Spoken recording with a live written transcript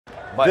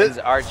Buttons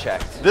are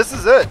checked. This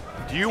is it.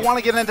 Do you want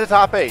to get into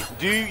top 8?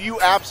 Do you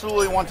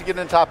absolutely want to get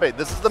into top 8?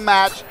 This is the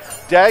match.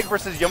 DEG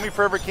versus Yomi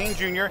ForeverKing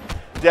Jr.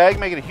 DEG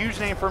making a huge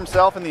name for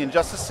himself in the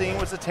Injustice scene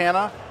with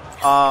Zatanna.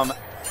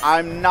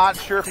 I'm not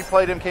sure if he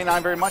played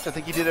MK9 very much. I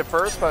think he did at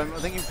first, but I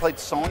think he played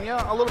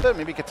Sonya a little bit,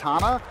 maybe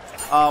Katana.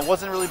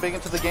 Wasn't really big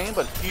into the game,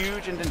 but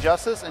huge into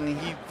Injustice, and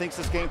he thinks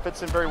this game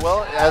fits in very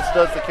well, as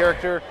does the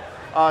character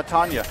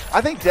Tanya.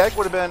 I think DEG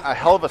would have been a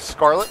hell of a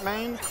Scarlet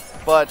main,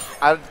 but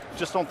I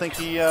just don't think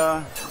he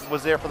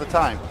was there for the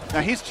time.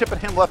 Now he's chipping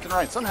him left and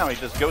right. Somehow he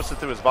just ghosted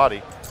through his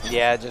body.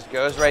 Yeah, just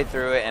goes right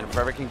through it, and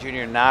ForeverKing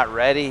Jr. not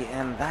ready,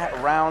 and that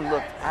round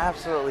looked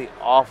absolutely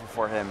awful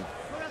for him.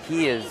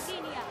 He is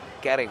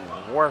getting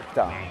worked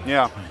on.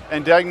 Yeah,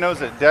 and DEG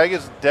knows it. DEG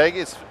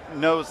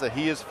knows that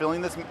he is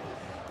feeling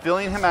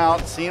him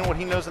out, seeing what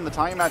he knows in the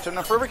Tanya matchup.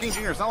 Now ForeverKing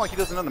Jr. It's not like he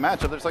doesn't know the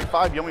matchup. There's like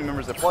 5 Yomi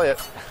members that play it,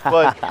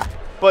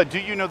 but do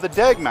you know the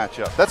DEG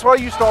matchup? That's what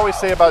I used to always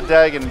say about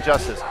DEG and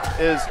Injustice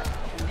is,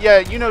 yeah,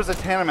 you know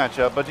Zatanna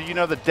matchup, but do you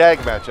know the DEG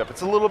matchup?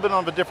 It's a little bit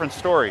of a different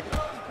story.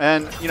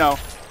 And, you know,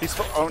 he's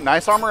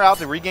nice armor out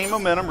to regain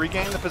momentum,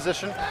 regain the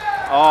position.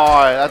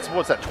 Oh, that's,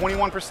 what's that,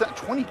 21%?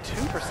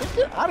 22%?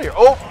 Get out of here.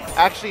 Oh,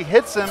 actually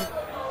hits him.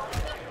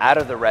 Out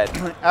of the red.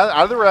 Out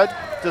of the red.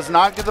 Does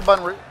not get the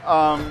button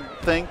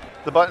thing.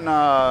 The button,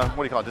 what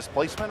do you call it,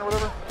 displacement or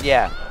whatever?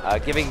 Yeah,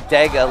 giving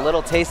DEG a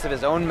little taste of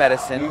his own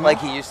medicine like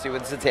he used to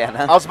with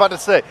Zatanna. I was about to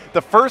say,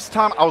 the first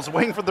time I was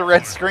waiting for the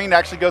red screen to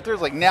actually go through, I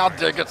was like, now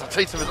DEG gets a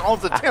taste of his own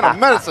Zatanna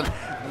medicine.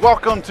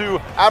 Welcome to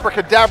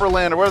Abracadabra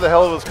Land, or whatever the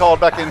hell it was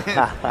called back in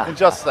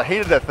Injustice. I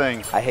hated that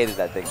thing. I hated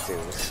that thing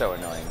too. It was so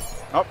annoying.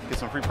 Oh, get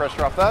some free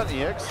pressure off that,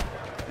 EX.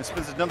 It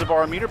spins another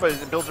bar meter, but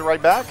it builds it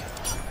right back.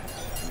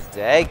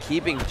 DEG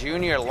keeping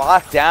Junior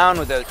locked down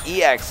with those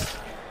EX.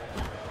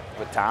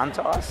 Baton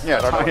toss?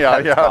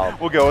 Yeah.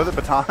 We'll go with it.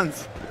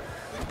 Batons.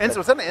 And so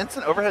was that an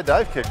instant overhead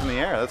dive kick from the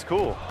air? That's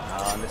cool.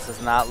 This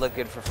does not look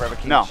good for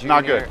ForeverKing No, Jr.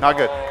 not good. Not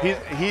good.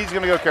 He's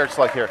going to go character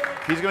select here.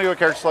 He's going to go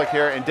character select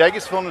here, and DEG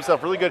is feeling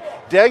himself really good.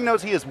 DEG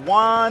knows he is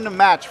one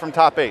match from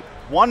top 8.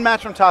 One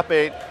match from top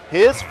 8.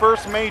 His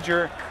first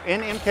major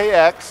in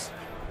MKX.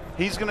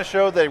 He's going to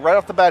show that right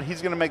off the bat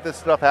he's going to make this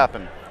stuff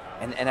happen.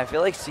 And I feel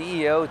like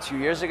CEO 2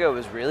 years ago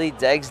was really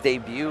DEG's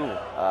debut,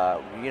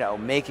 you know,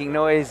 making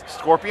noise.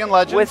 Scorpion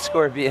Legend. With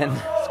Scorpion.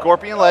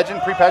 Scorpion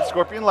Legend, pre-patch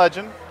Scorpion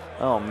Legend.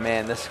 Oh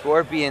man, the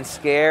Scorpion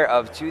scare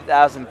of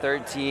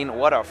 2013.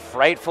 What a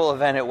frightful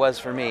event it was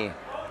for me.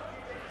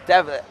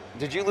 Dev,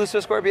 did you lose to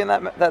a Scorpion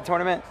that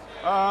tournament?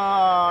 No,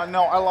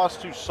 I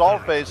lost to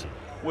Saltface,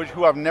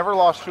 who I've never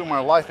lost to in my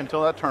life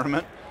until that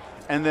tournament.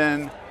 And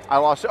then I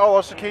lost to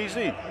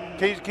KZ.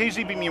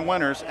 KZ beat me in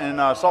winners, and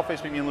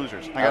Saltface beat me in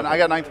losers. I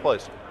got 9th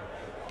place.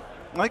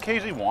 I think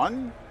KZ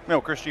won.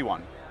 No, Chris G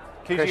won.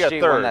 KZ got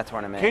 3rd. Won that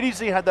tournament.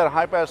 KDZ had that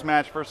high-pass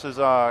match versus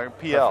PL.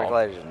 Perfect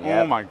Legend.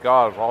 Yep. Oh my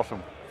God, it was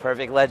awesome.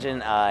 Perfect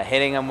Legend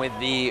hitting him with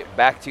the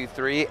back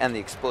 2-3 and the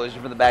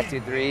explosion from the back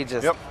 2-3,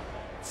 just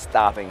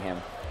stopping him.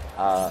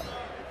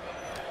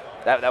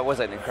 That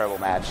was an incredible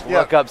match.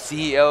 Look up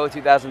CEO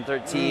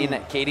 2013,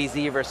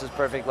 KDZ versus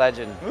Perfect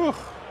Legend.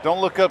 Don't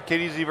look up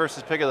KDZ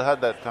versus Pig of the Head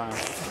that time.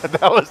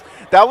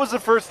 that was the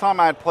first time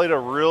I had played a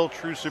real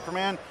true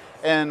Superman.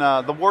 And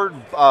the word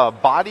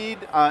bodied,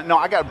 no,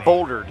 I got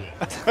bouldered.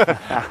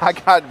 I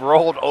got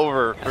rolled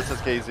over versus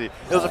KZ. It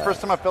was the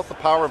first time I felt the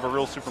power of a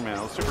real Superman.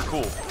 It was super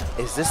cool.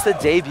 Is this the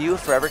debut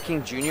of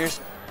ForeverKing Jr.'s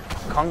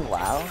Kung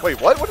Lao?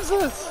 Wait, what? What is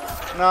this?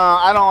 No,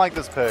 I don't like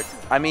this pick.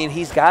 I mean,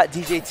 he's got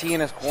DJT in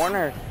his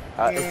corner.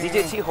 Is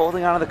DJT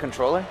holding onto the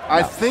controller?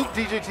 I think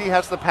DJT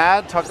has the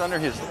pad tucked under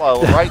his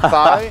right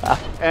thigh.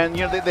 And,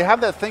 you know, they have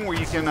that thing where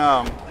you can,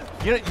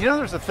 you know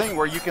there's a thing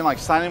where you can, like,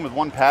 sign in with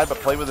one pad but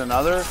play with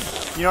another.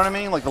 You know what I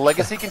mean? Like the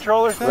legacy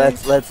controller thing?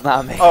 Let's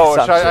not make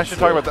I should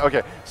talk about that.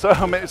 Okay. So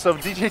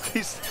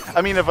DJT's,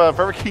 I mean, if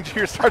ForeverKing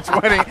Jr. starts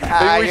winning,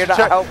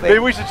 maybe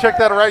we should check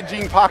that right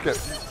Gene pocket.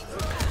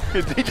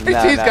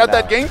 DJT's got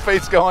that game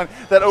face going,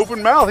 that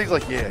open mouth. He's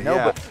like,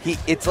 but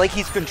it's like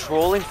he's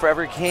controlling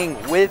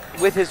ForeverKing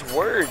with his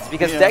words,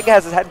 because DEG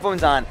has his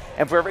headphones on,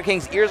 and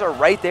ForeverKing's ears are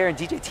right there, and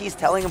DJT's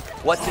telling him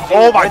what to do.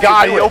 Oh my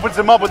God, he opens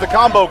him up with the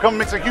combo.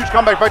 Makes a huge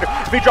comeback factor.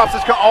 If he drops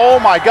his oh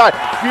my God,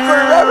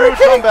 huge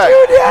comeback.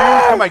 Huge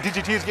comeback.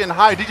 DJT is getting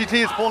high.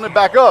 DJT is pulling it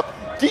back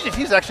up.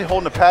 DJT is actually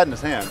holding a pad in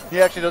his hand.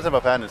 He actually does have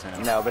a pad in his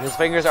hand. No, but his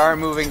fingers are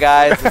moving,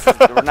 guys.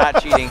 We're not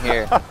cheating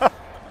here.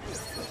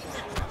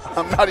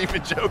 I'm not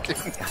even joking.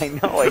 I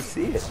know, I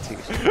see it,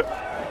 dude.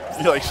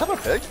 You're like, shut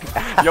up, Pig.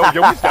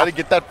 Yomi's got to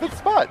get that fifth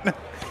spot.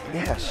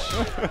 Yeah,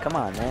 come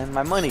on, man.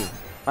 My money.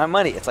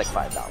 It's like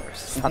 $5.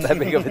 It's not that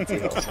big of a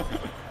deal.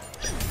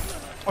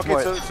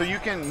 Okay, so you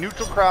can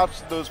neutral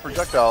crouch those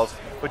projectiles,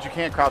 but you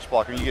can't crouch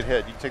block when you get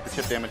hit. You take the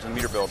chip damage and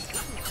meter build.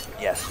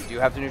 Yes, you do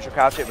have to neutral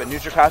crouch it, but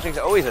neutral crouching is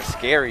always a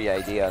scary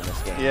idea in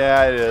this game.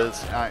 Yeah, it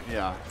is.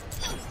 Yeah.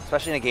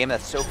 Especially in a game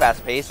that's so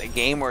fast-paced, a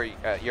game where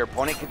your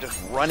opponent can just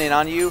run in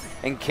on you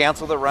and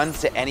cancel the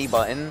runs to any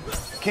button.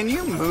 Can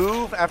you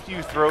move after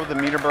you throw the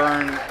meter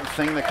burn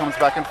thing that comes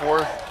back and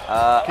forth?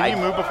 Can you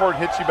move before it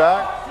hits you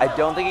back? I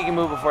don't think you can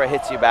move before it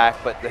hits you back,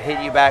 but the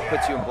hit you back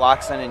puts you in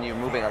block stun and you're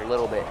moving a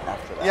little bit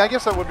after that. Yeah, I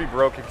guess that would be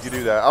broke if you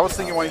do that. I was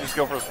thinking why don't you just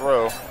go for a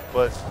throw,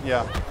 but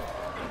yeah.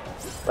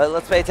 But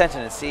let's pay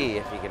attention and see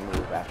if he can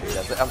move after he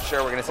does it. I'm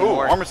sure we're going to see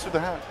more. Armors through the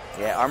hat.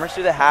 Yeah, armors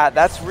through the hat.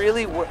 That's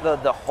really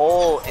the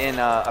hole in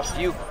a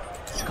few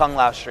Kung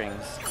Lao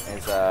strings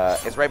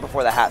is right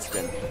before the hat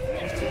spin.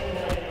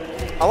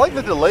 I like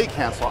the delay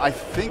cancel. I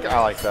think I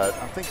like that.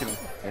 I'm thinking.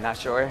 You're not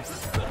sure?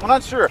 I'm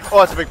not sure. Oh,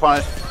 that's a big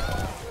punish.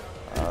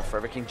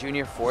 ForeverKing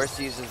Jr. forced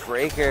to use his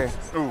breaker.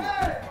 Ooh.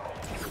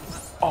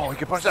 Oh, he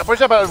can punish that. Push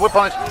that whip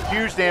punish.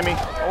 Huge damage.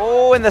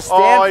 Oh, and the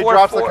stand. Oh, he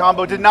drops the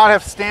combo. Did not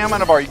have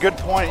stamina bar. Good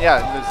point.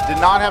 Yeah,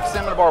 did not have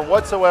stamina bar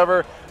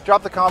whatsoever.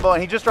 Dropped the combo,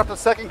 and he just dropped the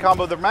second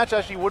combo. The match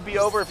actually would be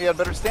over if he had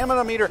better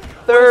stamina meter.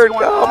 Third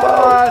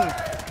combo.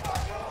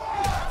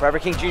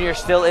 ForeverKing Jr.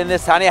 still in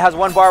this. Tanya has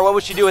one bar. What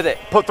would she do with it?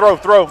 Throw.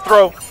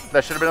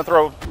 That should have been a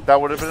throw.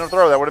 That would have been a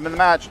throw. That would have been the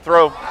match.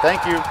 Throw.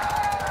 Thank you.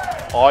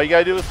 All you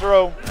gotta do is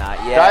throw.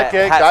 Not yet. Dive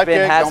kick.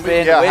 Hat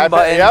spin, win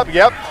button.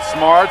 Yep.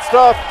 Smart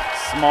stuff.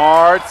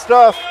 Smart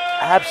stuff.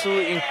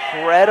 Absolutely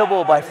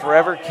incredible by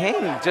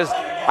ForeverKing. Just,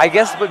 I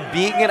guess, but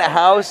being in a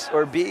house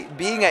or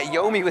being at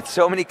Yomi with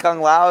so many Kung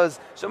Laos,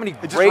 so many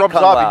great Kung Laos. It just rubs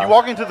off. And you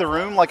walk into the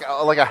room like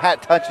a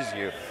hat touches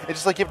you. It's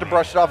just like you have to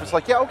brush it off. It's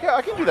like, yeah, okay,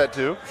 I can do that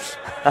too.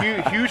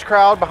 Huge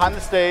crowd behind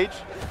the stage.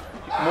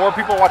 More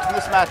people watching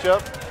this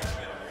matchup.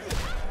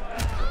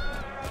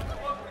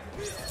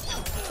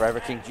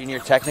 ForeverKing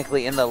Jr.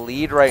 technically in the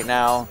lead right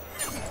now.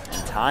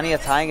 And Tanya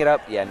tying it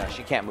up. Yeah, no,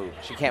 she can't move.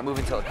 She can't move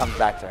until it comes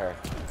back to her.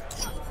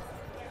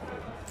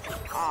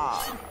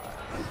 I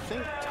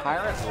think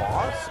Tyrant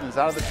lost and is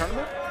out of the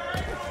tournament?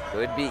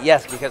 Could be,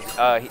 yes, because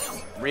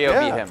Rio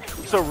beat him.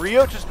 So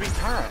Rio just beat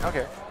Tyrant.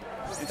 Okay.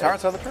 And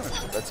Tyrant's out of the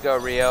tournament. Let's go,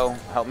 Rio.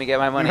 Help me get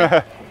my money.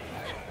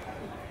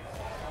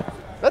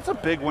 That's a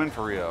big win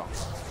for Rio.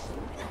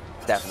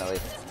 Definitely.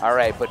 All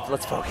right, but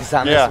let's focus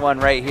on this one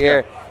right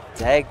here.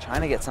 DEG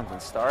trying to get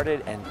something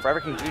started, and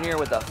ForeverKing Jr.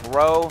 with a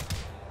throw.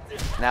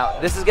 Now,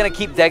 this is going to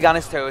keep DEG on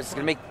his toes. It's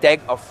going to make DEG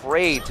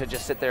afraid to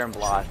just sit there and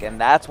block, and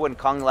that's when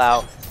Kung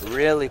Lao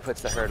really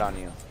puts the hurt on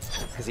you.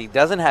 Because he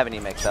doesn't have any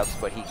mix-ups,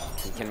 but he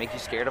can make you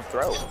scared of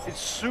throw. It's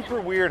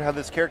super weird how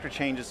this character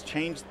changed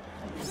the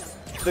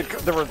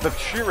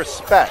sheer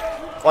respect.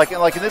 Like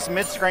in this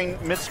mid-screen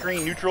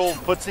neutral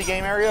footsie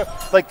game area,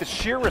 like the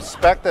sheer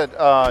respect that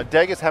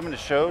DEG is having to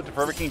show to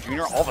ForeverKing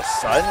Jr. all of a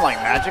sudden, like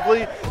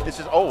magically, it's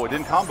just, oh, it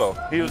didn't combo.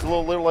 He was a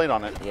little late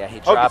on it. Yeah, he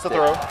dropped it.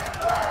 Throw.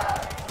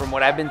 From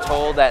what I've been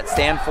told, that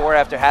stand 4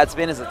 after hat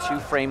spin is a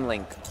 2-frame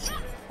link.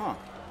 Huh.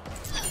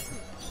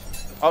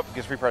 Up,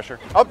 gets free pressure.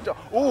 Up,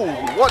 ooh,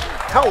 what?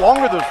 How long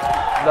are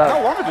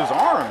those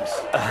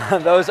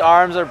arms? Those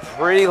arms are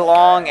pretty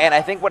long, and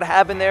I think what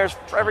happened there is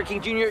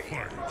ForeverKing Jr.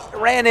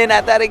 ran in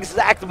at that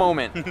exact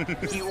moment.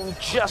 He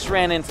just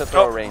ran into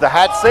throw range. The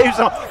hat saves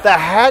him.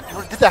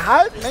 Did the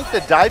hat make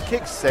the dive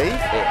kick safe?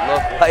 It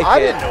looked like I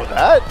didn't know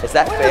that. Is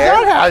that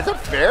fair? Is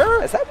that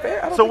fair? Is that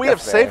fair? So we have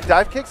safe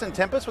dive kicks in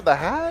Tempest with the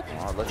hat?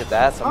 Oh, look at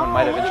that. Someone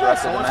might have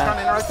interrupted the match. Someone's trying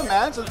to interrupt the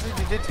match. So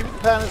he did too with the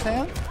pad in his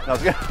hand? No,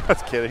 I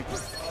was kidding.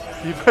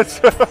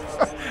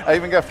 I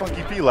even got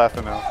FunkyP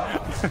laughing now.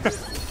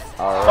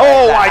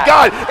 Oh my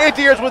God!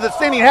 Anti-airs with a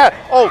standing hat.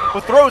 Oh,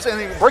 with throws and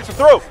he breaks the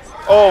throw.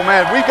 Oh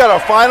man, we've got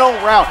a final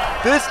round.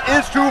 This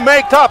is to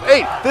make top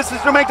 8. This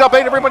is to make top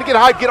 8. Everybody get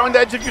hyped. Get on the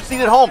edge of your seat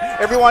at home.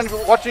 Everyone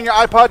watching your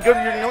iPod, go to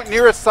your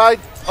nearest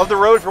side of the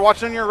road. If you're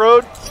watching on your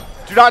road,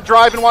 do not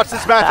drive and watch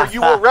this match or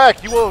you will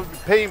wreck. You will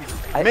pay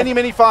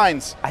many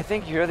fines. I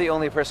think you're the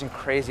only person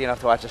crazy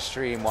enough to watch a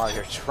stream while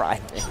you're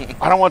driving.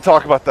 I don't want to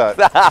talk about that.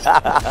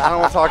 I don't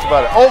want to talk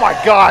about it. Oh my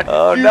God.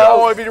 Oh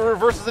no. Oh, it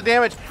reverses the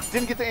damage.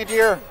 Didn't get the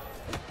anti-air.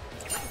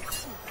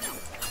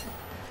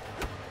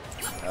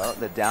 Oh,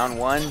 the down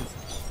 1.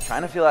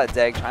 Trying to feel that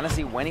DEG, trying to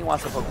see when he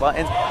wants to poke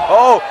buttons.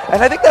 Oh,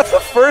 and I think that's the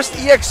first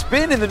EX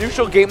spin in the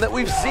neutral game that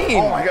we've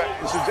seen. Oh my God.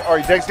 All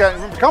right, DEG's got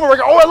combo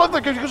breaker. Oh, I love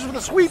that. He goes for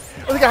the sweep.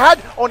 I think I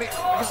had. Oh, and he gets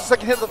the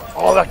second hit.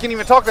 Oh, I can't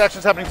even talk. The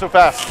action's happening so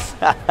fast.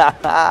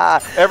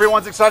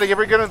 Everyone's excited.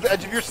 Everyone on the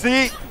edge of your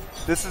seat.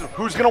 This is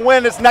who's going to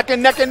win. It's neck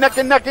and neck and neck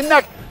and neck and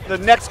neck. The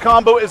next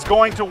combo is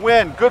going to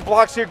win. Good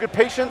blocks here, good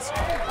patience.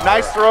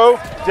 Nice throw.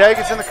 DEG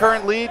is in the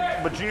current lead,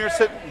 but Junior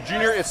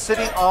is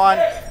sitting on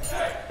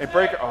a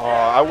breaker. Oh,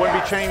 I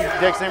wouldn't be changing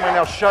DEG's name right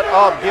now. Shut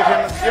up. Give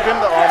him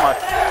the, oh my.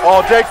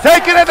 Oh, DEG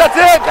taking it, that's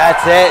it.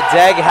 That's it,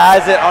 DEG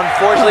has it.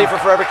 Unfortunately for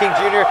ForeverKing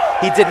Jr.,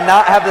 he did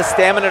not have the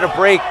stamina to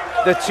break.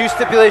 The 2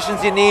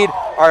 stipulations you need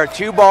are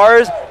 2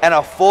 bars and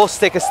a full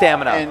stick of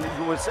stamina. And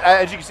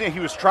as you can see, he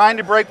was trying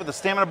to break, but the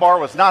stamina bar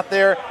was not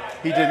there.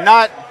 He did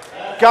not.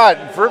 God,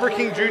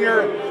 ForeverKing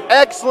Jr.,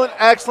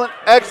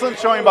 excellent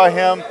showing by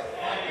him.